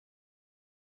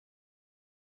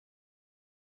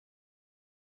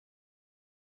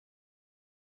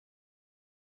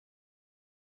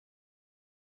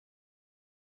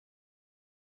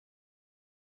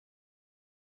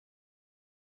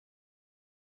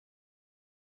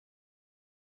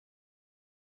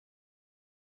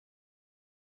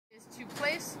to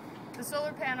place the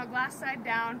solar panel glass side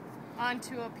down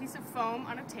onto a piece of foam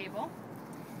on a table,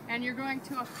 and you're going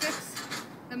to affix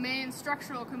the main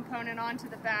structural component onto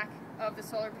the back of the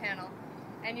solar panel.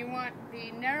 And you want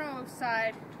the narrow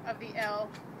side of the L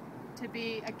to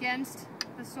be against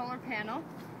the solar panel,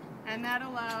 and that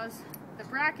allows the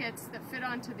brackets that fit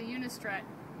onto the unistrut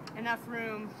enough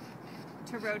room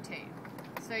to rotate.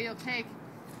 So you'll take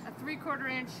a 3/4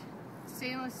 inch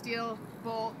stainless steel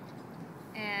bolt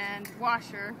and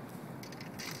washer,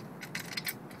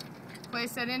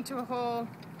 place it into a hole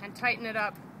and tighten it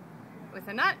up with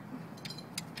a nut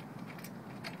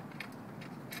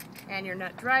and your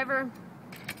nut driver,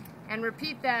 and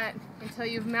repeat that until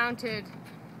you've mounted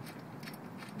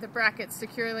the brackets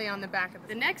securely on the back of it.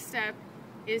 The next step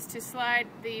is to slide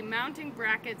the mounting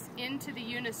brackets into the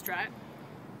unistrut.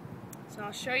 So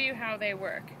I'll show you how they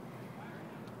work.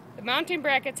 The mounting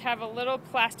brackets have a little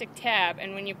plastic tab,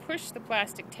 and when you push the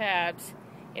plastic tabs,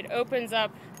 it opens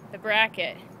up the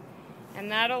bracket, and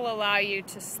that'll allow you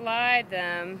to slide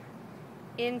them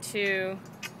into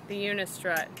the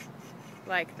unistrut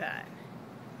like that.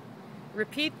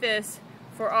 Repeat this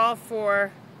for all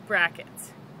 4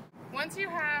 brackets. Once you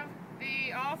have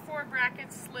all 4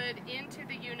 brackets slid into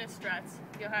the unistruts,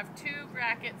 you'll have 2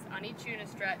 brackets on each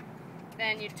unistrut.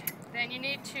 Then you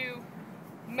need to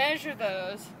measure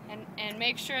those and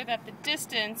make sure that the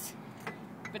distance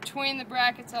between the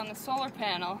brackets on the solar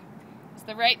panel is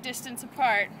the right distance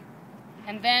apart,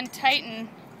 and then tighten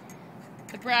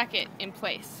the bracket in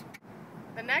place.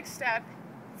 The next step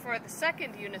for the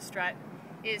second unistrut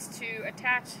is to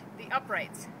attach the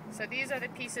uprights. So these are the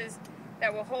pieces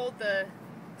that will hold the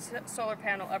solar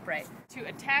panel upright. To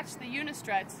attach the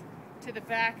unistruts to the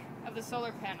back of the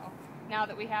solar panel, now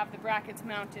that we have the brackets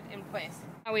mounted in place.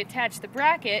 Now we attach the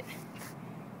bracket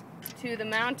to the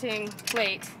mounting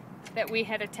plate that we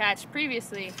had attached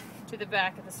previously to the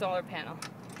back of the solar panel,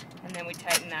 and then we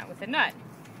tighten that with a nut.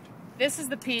 This is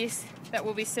the piece that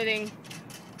will be sitting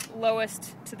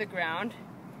lowest to the ground,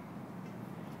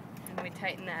 and we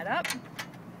tighten that up.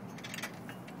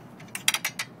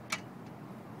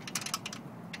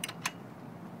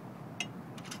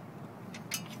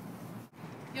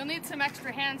 You'll need some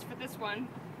extra hands for this one,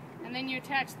 and then you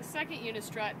attach the second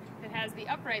unistrut that has the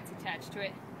uprights attached to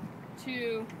it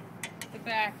to the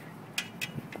back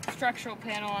structural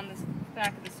panel on the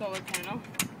back of the solar panel.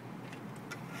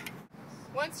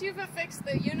 Once you've affixed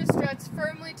the unistruts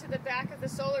firmly to the back of the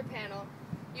solar panel,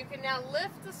 you can now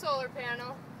lift the solar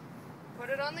panel, put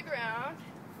it on the ground,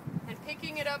 and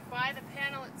picking it up by the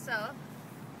panel itself,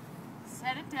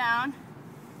 set it down.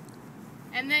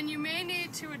 And then you may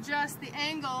need to adjust the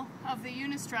angle of the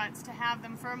unistruts to have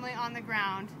them firmly on the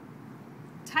ground.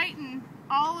 Tighten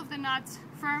all of the nuts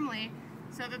firmly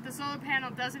so that the solar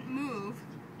panel doesn't move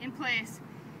in place.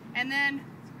 And then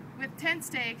with tent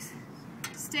stakes,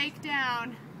 stake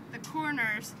down the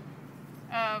corners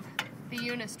of the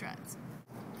unistruts.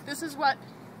 This is what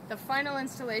the final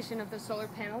installation of the solar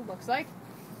panel looks like.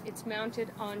 It's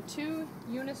mounted on 2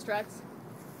 unistruts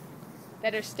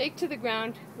that are staked to the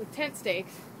ground with tent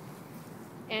stakes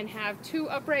and have 2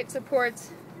 upright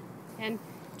supports and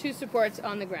 2 supports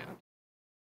on the ground.